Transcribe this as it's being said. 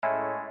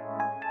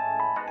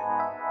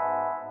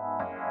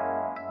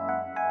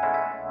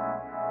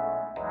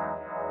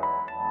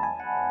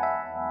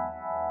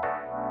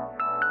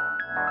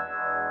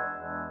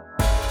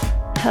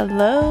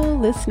Hello,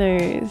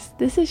 listeners.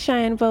 This is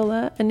Chey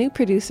Bholla, a new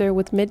producer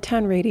with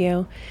Midtown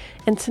Radio,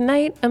 and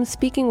tonight I'm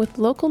speaking with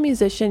local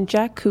musician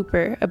Jack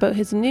Cooper about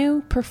his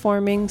new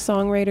Performing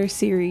Songwriter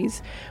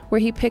Series, where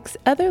he picks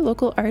other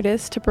local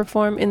artists to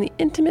perform in the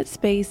intimate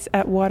space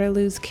at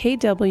Waterloo's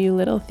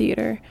KWLT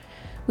Theater.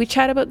 We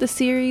chat about the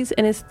series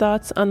and his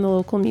thoughts on the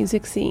local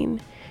music scene.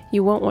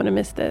 You won't want to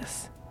miss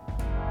this.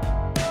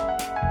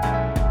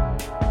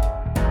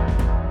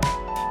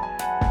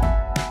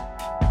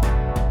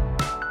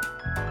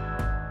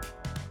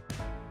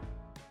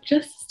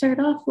 Just to start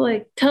off,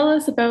 tell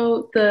us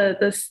about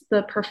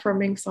the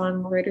Performing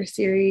Songwriter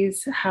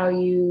Series, how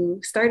you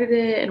started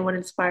it and what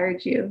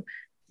inspired you.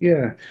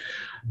 Yeah,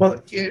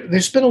 well,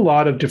 there's been a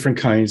lot of different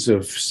kinds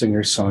of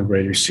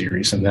singer-songwriter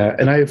series and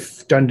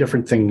I've done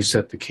different things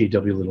at the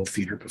KWLT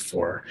Theater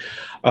before.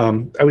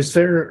 I was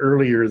there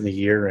earlier in the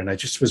year, and I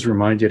just was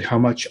reminded how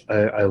much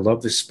I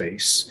love this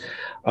space.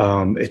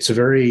 It's a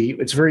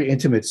very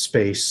intimate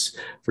space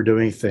for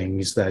doing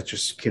things that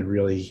just can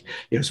really,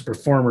 as a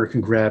performer,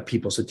 can grab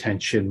people's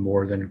attention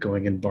more than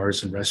going in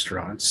bars and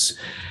restaurants.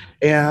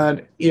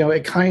 And,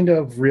 it kind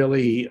of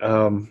really,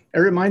 it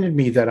reminded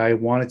me that I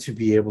wanted to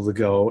be able to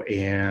go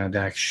and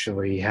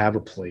actually have a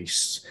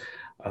place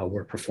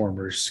where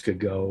performers could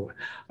go,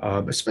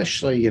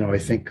 especially, I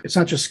think it's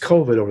not just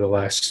COVID over the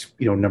last,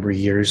 number of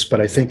years, but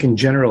I think in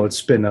general,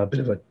 it's been a bit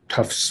of a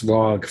tough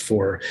slog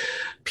for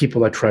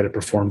people that try to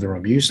perform their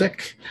own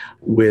music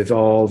with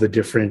all the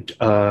different,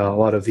 a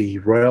lot of the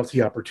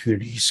royalty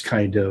opportunities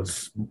kind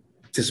of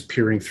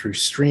disappearing through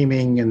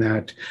streaming, and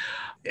that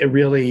it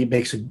really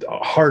makes it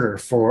harder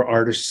for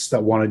artists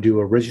that want to do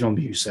original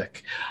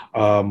music,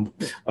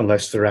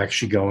 unless they're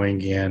actually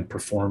going and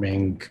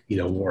performing,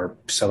 or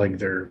selling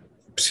their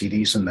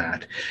CDs and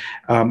that.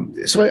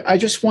 So I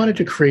just wanted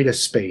to create a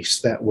space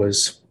that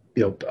was,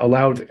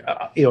 allowed,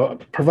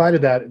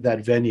 provided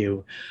that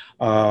venue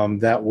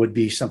that would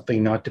be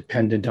something not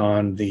dependent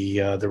on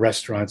the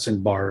restaurants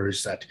and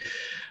bars that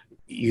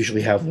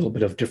usually have a little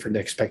bit of different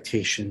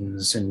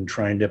expectations and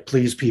trying to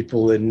please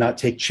people and not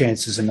take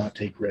chances and not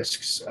take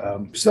risks.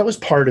 So that was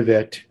part of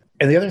it.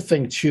 And the other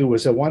thing too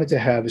was I wanted to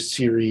have a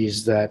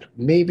series that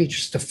maybe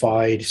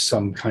justified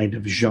some kind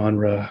of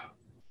genre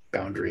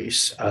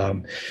boundaries.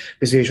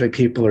 Because usually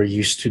people are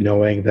used to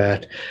knowing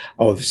that,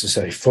 oh, this is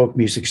a folk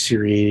music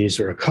series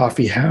or a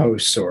coffee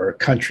house or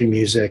country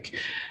music.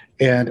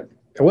 And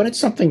I wanted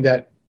something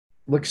that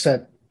looks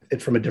at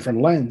it from a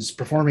different lens.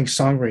 Performing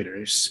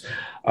songwriters,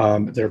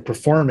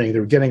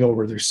 they're getting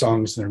over their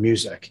songs and their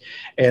music.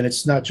 And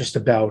it's not just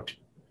about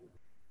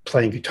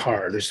playing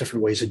guitar. There's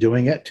different ways of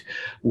doing it,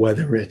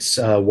 whether it's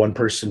one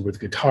person with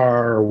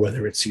guitar or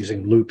whether it's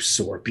using loops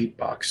or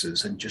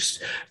beatboxes, and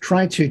just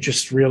trying to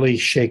just really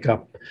shake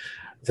up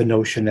the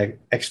notion,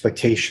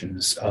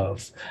 expectations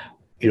of,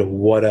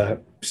 what a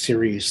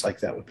series like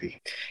that would be.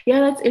 Yeah,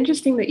 that's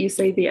interesting that you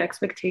say the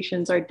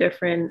expectations are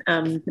different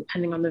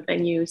depending on the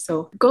venue.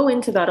 So go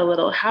into that a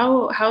little.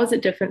 How is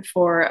it different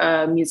for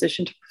a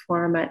musician to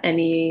perform at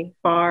any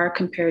bar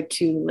compared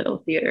to little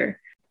theater?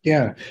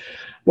 Yeah,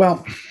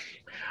 well,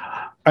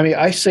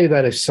 I say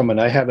that as someone,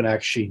 I haven't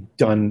actually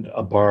done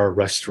a bar or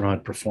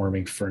restaurant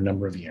performing for a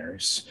number of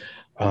years.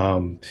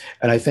 And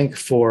I think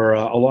for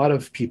a lot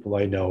of people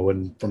I know,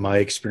 and from my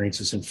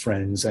experiences and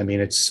friends,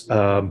 it's,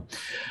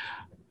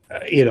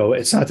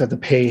 it's not that the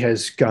pay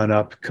has gone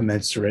up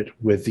commensurate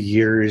with the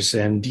years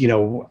and,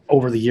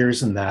 over the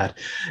years and that.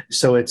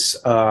 So it's,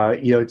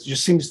 it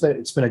just seems that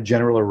it's been a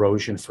general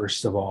erosion,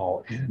 first of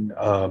all, in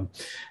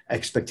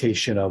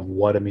expectation of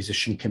what a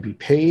musician can be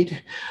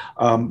paid.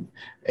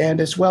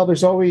 And as well,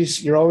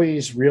 you're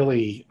always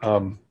really,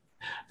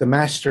 the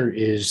master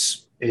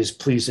is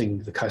pleasing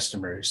the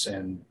customers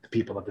and the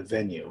people of the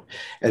venue.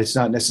 And it's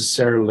not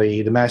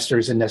necessarily, the master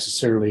isn't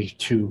necessarily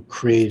to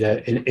create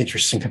an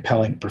interesting,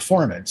 compelling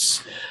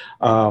performance.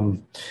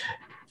 So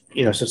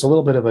it's a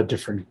little bit of a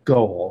different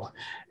goal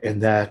in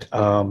that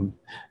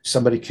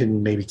somebody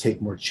can maybe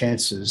take more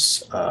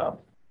chances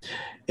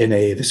in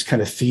this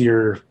kind of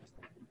theater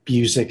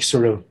music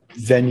sort of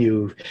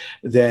venue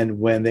than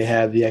when they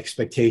have the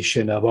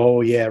expectation of,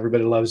 oh yeah,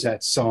 everybody loves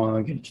that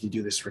song and can you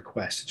do this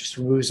request. It just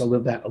removes a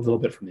little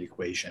bit from the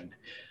equation,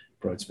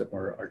 provides a bit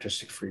more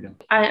artistic freedom.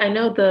 I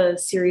know the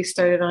series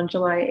started on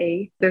July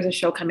 8th. There's a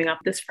show coming up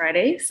this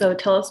Friday, so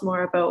tell us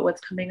more about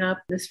what's coming up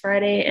this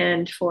Friday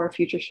and for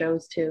future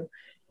shows too.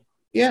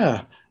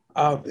 Yeah.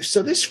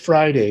 So this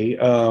Friday,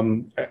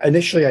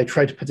 initially I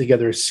tried to put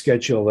together a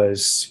schedule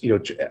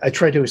I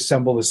tried to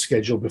assemble a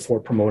schedule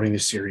before promoting the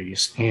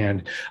series,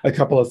 and a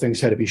couple of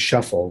things had to be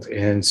shuffled.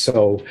 And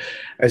so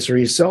as a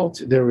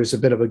result, there was a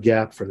bit of a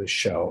gap for the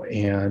show.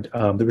 And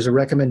there was a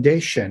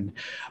recommendation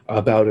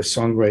about a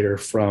songwriter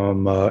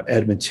from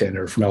Edmonton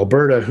or from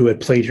Alberta who had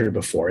played here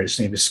before. His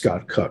name is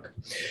Scott Cook.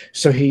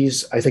 So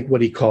I think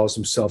what he calls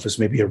himself is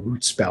maybe a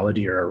roots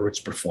balladeer or a roots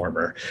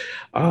performer.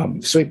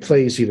 So he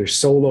plays either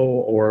solo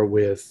or more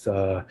with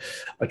a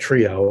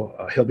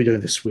trio. He'll be doing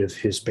this with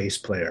his bass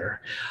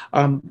player.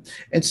 And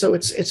so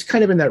it's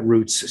kind of in that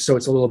roots. So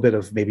it's a little bit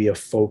of maybe a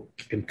folk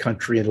and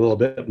country and a little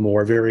bit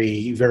more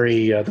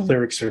the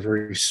lyrics are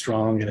very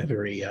strong and a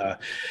very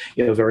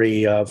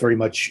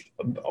much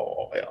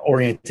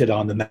oriented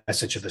on the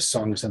message of the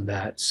songs and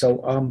that.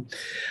 So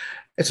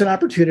it's an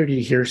opportunity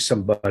to hear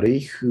somebody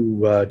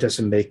who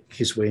doesn't make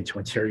his way into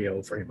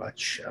Ontario very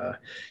much.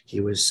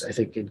 He was, I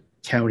think, in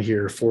town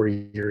here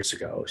 40 years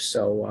ago.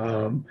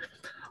 So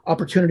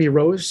opportunity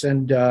arose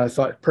and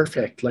thought,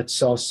 perfect.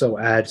 Let's also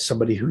add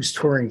somebody who's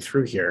touring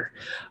through here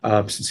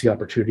since the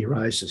opportunity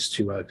arises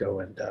to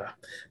go and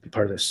be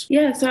part of this.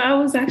 Yeah, so I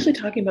was actually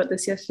talking about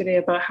this yesterday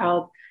about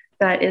how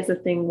that is a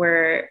thing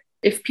where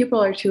if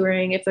people are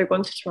touring, if they're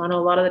going to Toronto,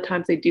 a lot of the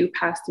times they do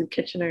pass through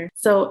Kitchener.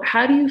 So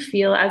how do you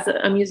feel as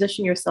a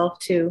musician yourself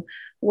too?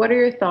 What are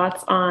your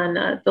thoughts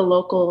on the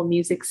local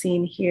music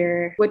scene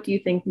here? What do you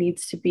think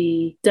needs to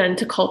be done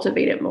to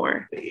cultivate it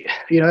more?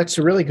 That's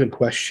a really good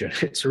question.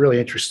 It's a really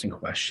interesting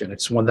question.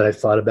 It's one that I've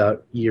thought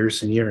about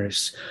years and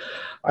years.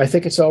 I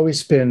think it's not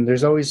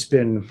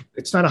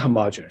a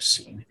homogenous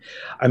scene.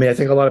 I mean, I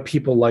think a lot of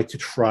people like to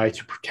try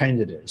to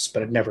pretend it is,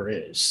 but it never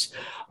is.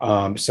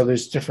 So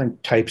there's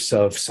different types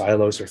of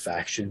silos or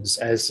factions,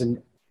 as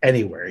in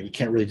anywhere. You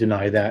can't really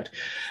deny that.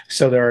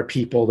 So there are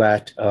people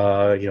that,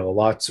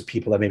 lots of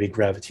people that maybe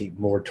gravitate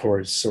more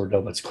towards sort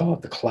of, let's call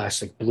it the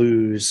classic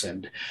blues,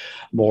 and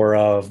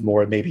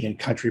more maybe in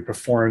country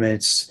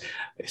performance,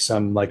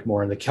 some like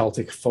more in the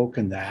Celtic folk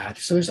and that.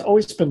 So there's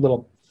always been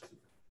little,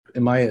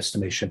 in my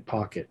estimation,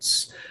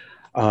 pockets.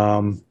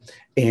 And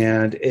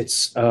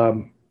it's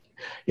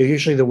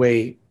usually the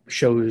way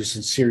shows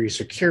and series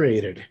are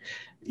curated,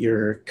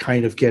 you're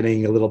kind of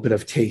getting a little bit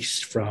of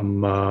taste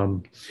from,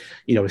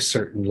 a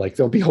certain, like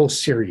there'll be whole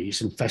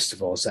series and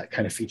festivals that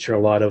kind of feature a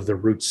lot of the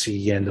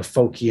rootsy and the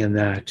folky in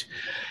that,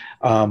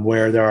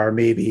 where there are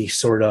maybe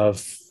sort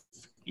of,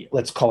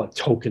 let's call it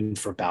token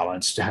for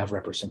balance to have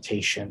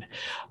representation.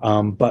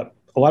 But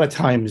a lot of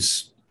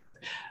times,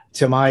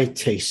 to my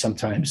taste,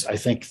 sometimes I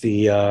think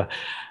the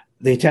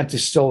attempt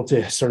is still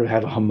to sort of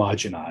have a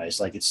homogenized,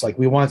 like it's like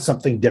we want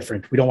something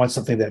different. We don't want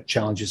something that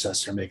challenges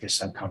us or make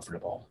us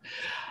uncomfortable,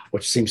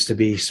 which seems to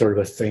be sort of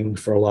a thing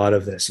for a lot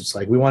of this. It's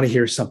like we want to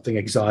hear something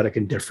exotic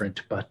and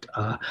different, but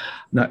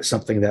not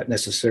something that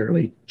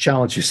necessarily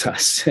challenges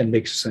us and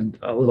makes us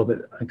a little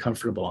bit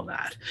uncomfortable on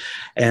that.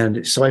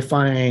 And so I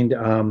find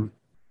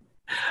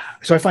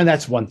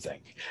that's one thing.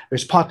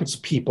 There's pockets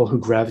of people who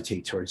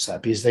gravitate towards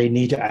that because they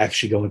need to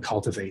actually go and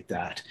cultivate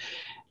that.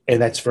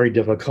 And that's very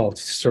difficult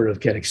to sort of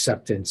get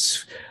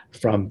acceptance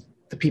from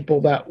the people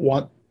that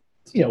want,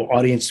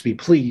 audience to be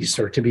pleased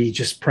or to be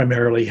just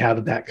primarily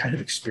have that kind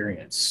of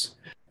experience.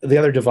 The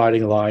other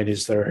dividing line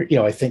is there,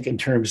 I think in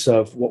terms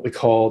of what we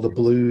call the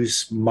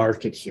blues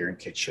market here in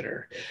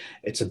Kitchener,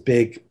 it's a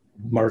big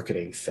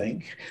marketing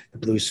thing, the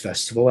blues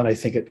festival. And I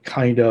think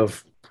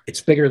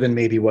it's bigger than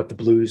maybe what the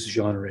blues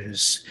genre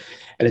is.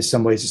 And in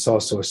some ways, it's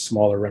also a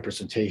smaller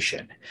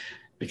representation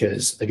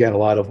because, again, a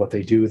lot of what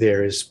they do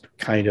there is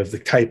kind of the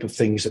type of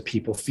things that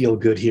people feel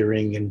good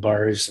hearing in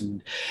bars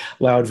and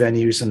loud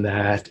venues and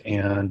that.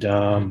 And,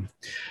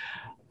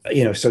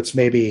 so it's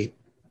maybe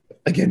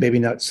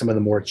not some of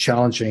the more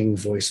challenging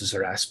voices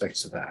or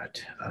aspects of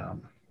that.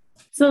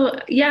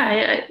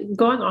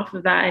 Going off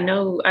of that, I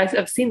know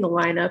I've seen the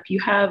lineup. You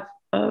have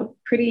a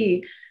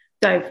pretty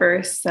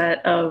diverse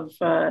set of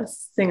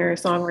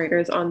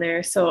singer-songwriters on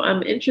there. So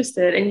I'm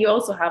interested, and you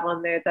also have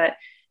on there that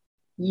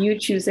you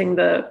choosing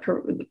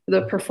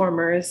the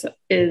performers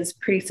is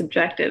pretty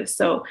subjective.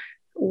 So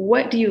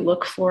what do you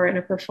look for in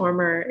a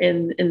performer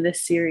in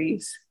this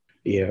series?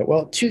 Yeah,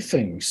 well, two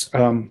things.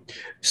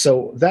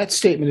 So that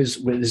statement is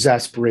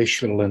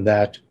aspirational in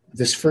that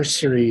this first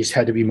series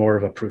had to be more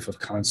of a proof of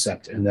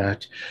concept in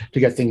that to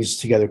get things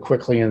together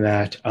quickly, and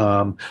that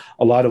a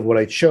lot of what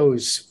I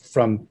chose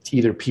from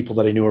either people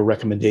that I knew or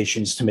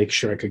recommendations to make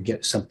sure I could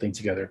get something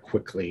together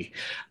quickly,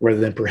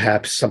 rather than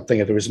perhaps something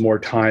that there was more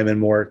time and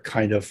more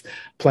kind of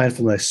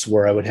planfulness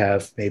where I would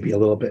have maybe a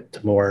little bit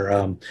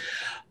more.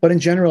 But in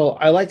general,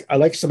 I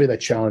like somebody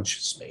that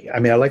challenges me. I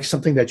mean, I like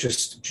something that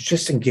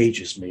just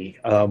engages me,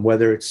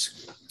 whether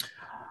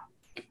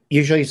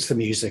usually it's the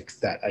music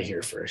that I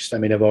hear first. I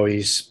mean,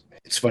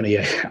 it's funny,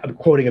 I'm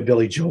quoting a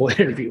Billy Joel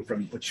interview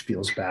which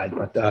feels bad,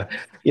 but,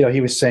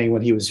 he was saying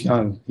when he was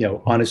young,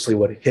 honestly,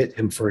 what hit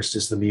him first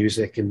is the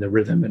music and the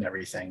rhythm and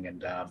everything.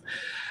 And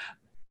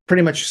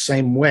pretty much the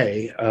same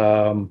way.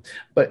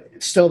 But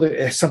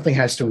still, something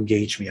has to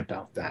engage me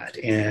about that.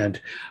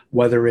 And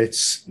whether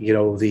it's,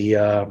 and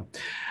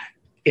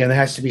there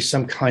has to be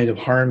some kind of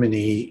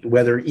harmony,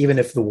 even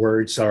if the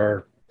words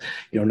are,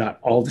 not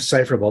all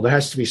decipherable, there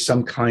has to be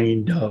some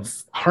kind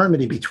of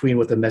harmony between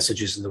what the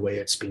message is and the way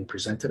it's being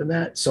presented in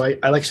that. So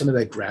I like something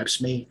that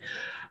grabs me,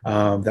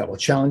 that will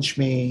challenge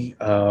me,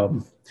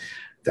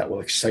 that will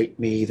excite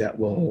me, that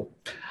will,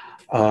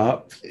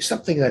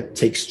 something that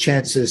takes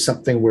chances,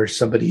 something where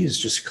somebody is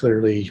just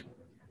clearly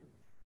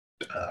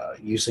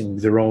using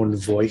their own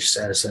voice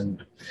as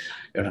an,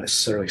 not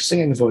necessarily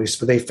singing voice,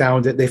 but they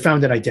found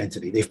an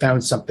identity. They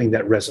found something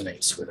that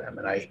resonates with them.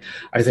 And I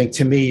think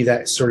to me,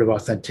 that sort of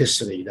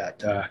authenticity,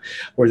 that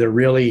where they're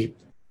really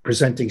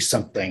presenting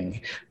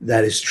something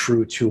that is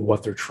true to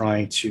what they're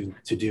trying to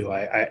do.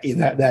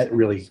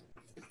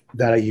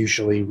 That I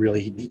usually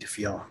really need to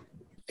feel.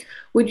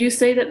 Would you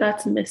say that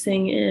that's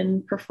missing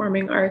in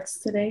performing arts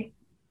today?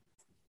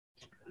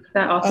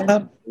 That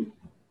authenticity?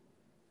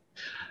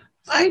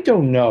 I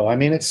don't know. I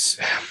mean, it's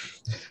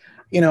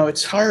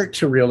hard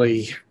to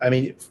really, I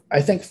mean,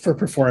 I think for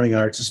performing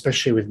arts,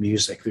 especially with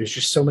music, there's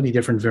just so many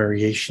different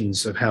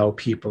variations of how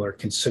people are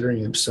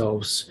considering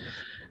themselves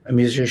a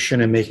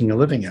musician and making a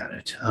living at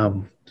it.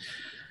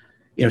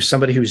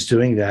 Somebody who's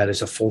doing that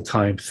as a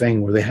full-time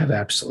thing where they have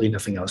absolutely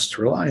nothing else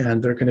to rely on,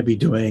 they're going to be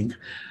doing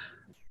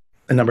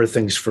a number of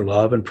things for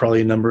love and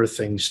probably a number of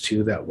things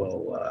too that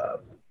will,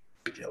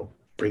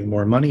 bring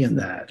more money in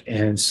that.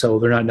 And so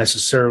they're not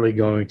necessarily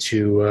going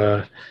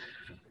to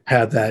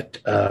have that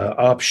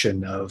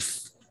option of,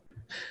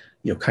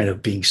 kind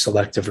of being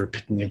selective or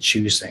picking and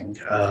choosing.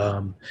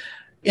 I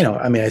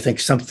mean, I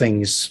think some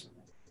things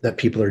that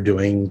people are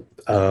doing,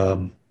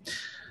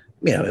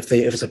 if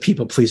it's a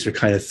people pleaser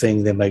kind of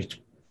thing, they might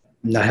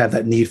not have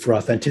that need for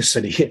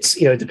authenticity.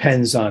 It's, it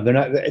depends on,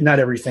 not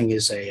everything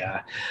is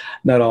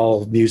not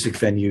all music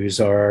venues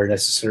are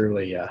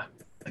necessarily a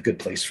good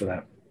place for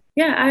that.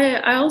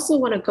 Yeah, I also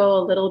want to go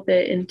a little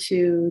bit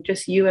into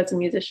just you as a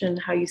musician,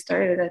 how you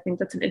started. I think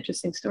that's an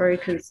interesting story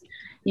because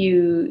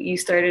you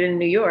started in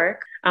New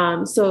York.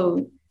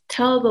 So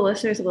tell the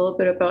listeners a little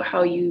bit about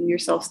how you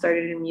yourself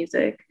started in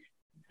music.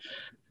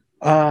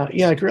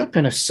 I grew up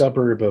in a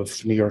suburb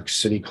of New York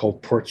City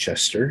called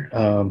Portchester,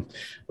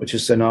 which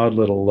is an odd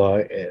little,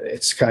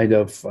 it's kind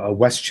of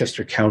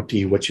Westchester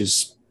County, which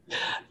is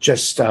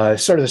just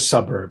sort of the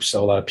suburbs.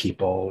 So a lot of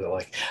people,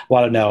 like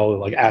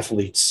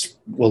athletes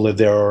will live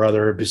there, or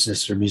other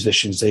business or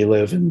musicians, they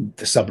live in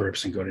the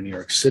suburbs and go to New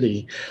York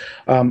City.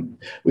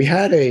 We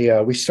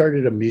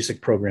started a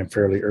music program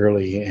fairly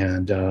early,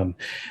 and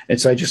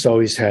so I just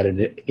always had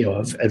an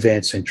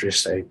advanced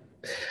interest. I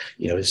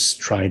was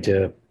trying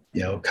to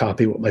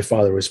copy what my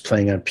father was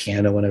playing on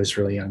piano when I was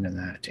really young in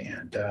that.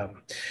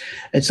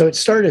 And so it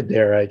started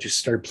there. I just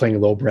started playing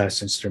low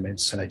brass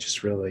instruments, and I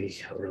just really,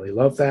 really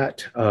loved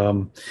that.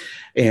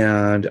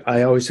 And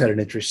I always had an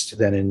interest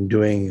then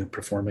in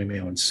performing my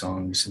own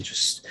songs, and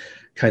just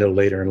kind of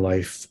later in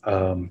life,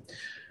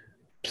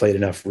 played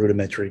enough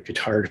rudimentary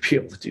guitar to be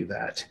able to do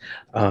that.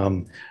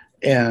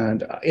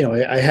 And,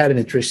 I had an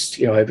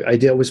interest,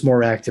 I was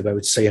more active, I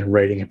would say, in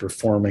writing and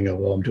performing,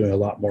 although I'm doing a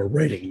lot more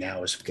writing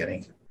now as I'm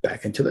getting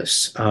back into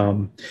this.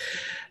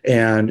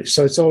 And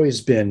so it's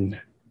always been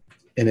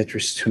an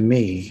interest to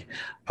me.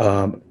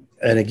 And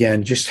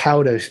again, just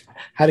how to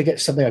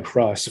get something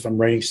across. If I'm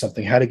writing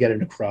something, how to get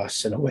it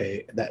across in a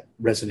way that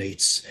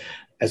resonates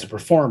as a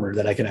performer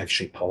that I can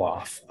actually pull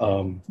off.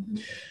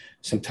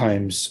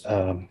 Sometimes,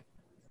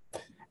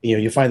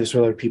 you find this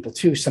with other people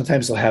too.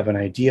 Sometimes they'll have an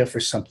idea for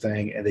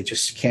something and they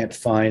just can't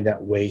find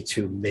that way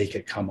to make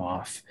it come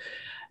off.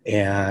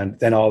 And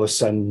then all of a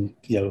sudden,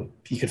 you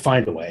could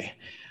find a way.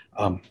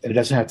 And it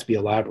doesn't have to be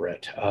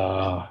elaborate.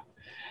 And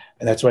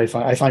that's what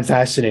I find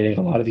fascinating.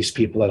 A lot of these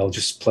people that'll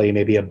just play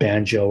maybe a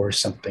banjo or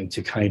something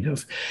to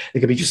it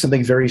could be just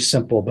something very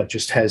simple, but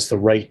just has the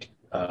right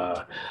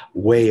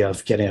way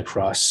of getting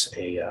across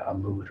a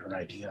mood or an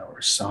idea or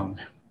a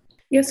song.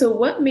 Yeah, so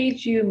what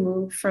made you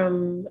move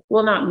from,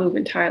 well, not move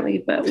entirely,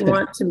 but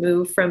want to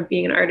move from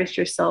being an artist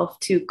yourself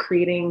to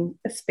creating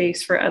a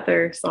space for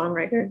other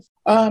songwriters?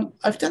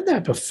 I've done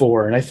that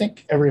before, and I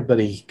think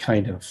everybody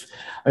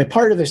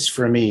part of this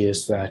for me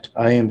is that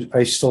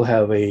I still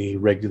have a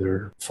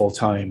regular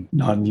full-time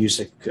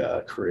non-music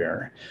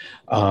career.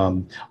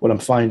 What I'm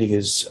finding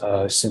is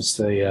since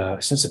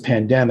the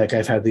pandemic,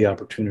 I've had the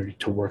opportunity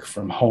to work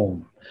from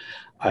home.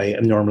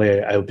 I've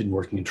been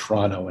working in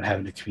Toronto and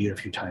having to commute a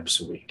few times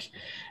a week.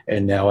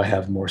 And now I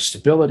have more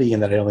stability in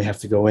that I only have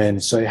to go in.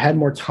 So I had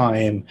more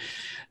time.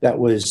 That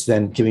was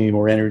then giving me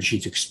more energy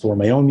to explore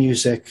my own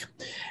music.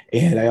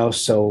 And I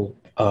also,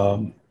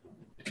 I've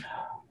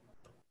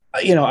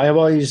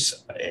always,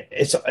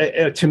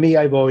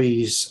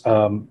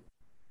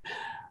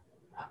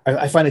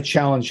 I find it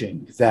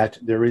challenging that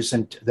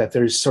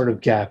there's sort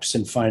of gaps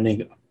in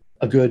finding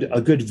a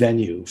good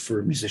venue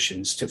for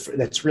musicians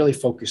that's really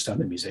focused on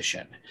the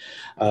musician,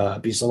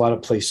 because a lot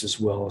of places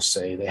will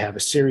say they have a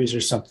series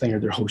or something, or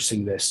they're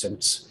hosting this, and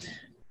it's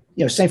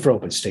same for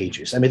open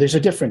stages. I mean, there's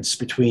a difference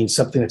between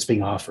something that's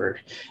being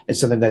offered and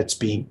something that's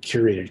being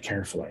curated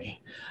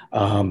carefully.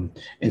 And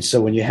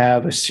so when you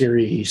have a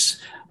series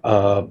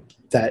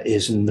that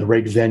is in the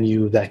right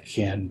venue that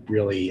can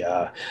really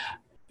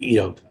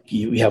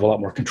you have a lot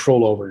more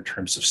control over in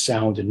terms of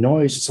sound and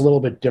noise. It's a little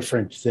bit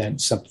different than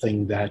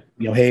something that,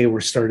 hey,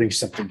 we're starting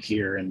something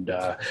here and,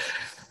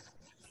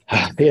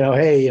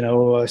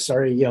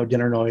 sorry,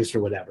 dinner noise or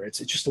whatever. It's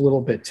just a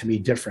little bit, to me,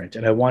 different.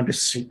 And I wanted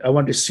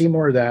to see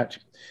more of that.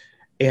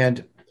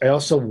 And I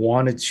also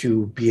wanted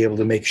to be able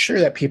to make sure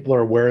that people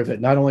are aware of it,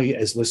 not only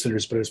as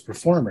listeners, but as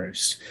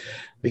performers,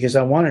 because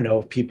I want to know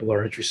if people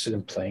are interested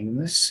in playing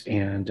this,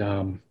 and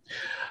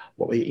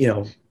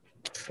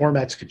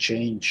formats could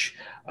change.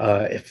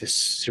 If this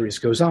series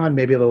goes on,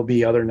 maybe there'll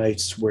be other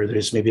nights where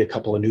there's maybe a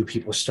couple of new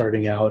people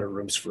starting out or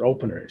rooms for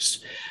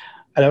openers.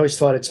 And I always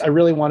thought I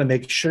really want to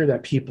make sure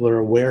that people are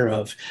aware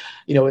of,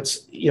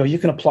 you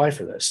can apply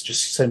for this.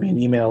 Just send me an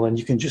email and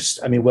you can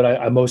what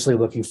I'm mostly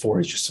looking for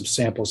is just some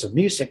samples of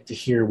music to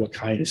hear what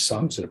kind of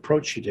songs and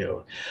approach you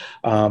do.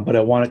 But I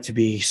want it to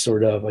be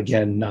sort of,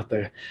 again, not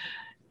the,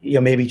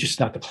 maybe just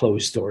not the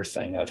closed door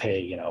thing of,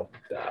 hey,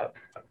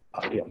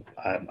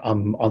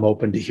 I'm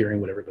open to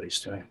hearing what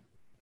everybody's doing.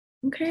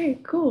 Okay,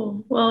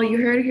 cool. Well,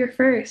 you heard it here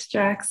first.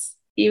 Jack's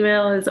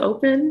email is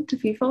open to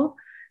people.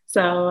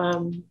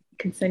 So you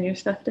can send your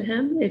stuff to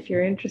him if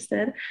you're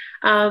interested.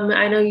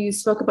 I know you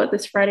spoke about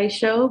this Friday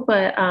show,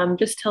 but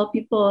just tell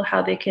people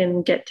how they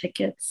can get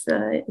tickets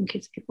in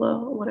case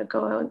people want to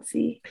go out and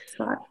see the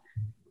spot.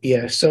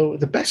 Yeah, so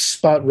the best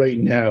spot right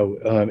now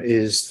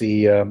is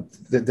the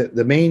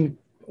main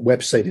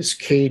website is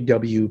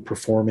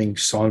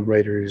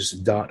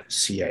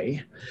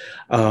kwperformingsongwriters.ca.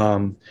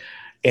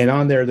 And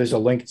on there's a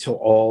link to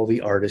all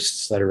the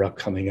artists that are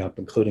coming up,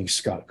 including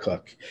Scott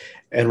Cook.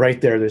 And right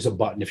there's a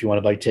button. If you want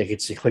to buy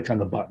tickets, you click on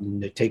the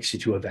button, it takes you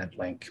to Event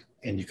Link,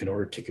 and you can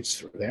order tickets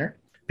through there.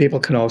 People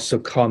can also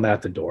come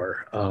at the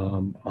door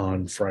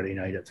on Friday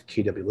night at the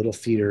KW Little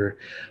Theater.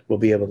 We'll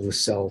be able to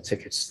sell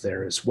tickets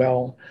there as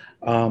well.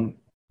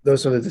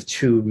 Those are the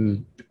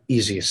two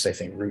easiest, I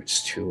think,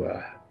 routes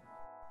to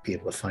be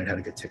able to find how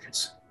to get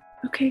tickets.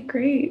 Okay,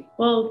 great.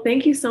 Well,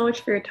 thank you so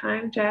much for your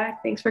time,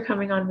 Jack. Thanks for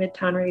coming on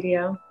Midtown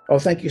Radio. Oh,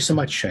 thank you so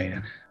much,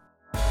 Cheyenne.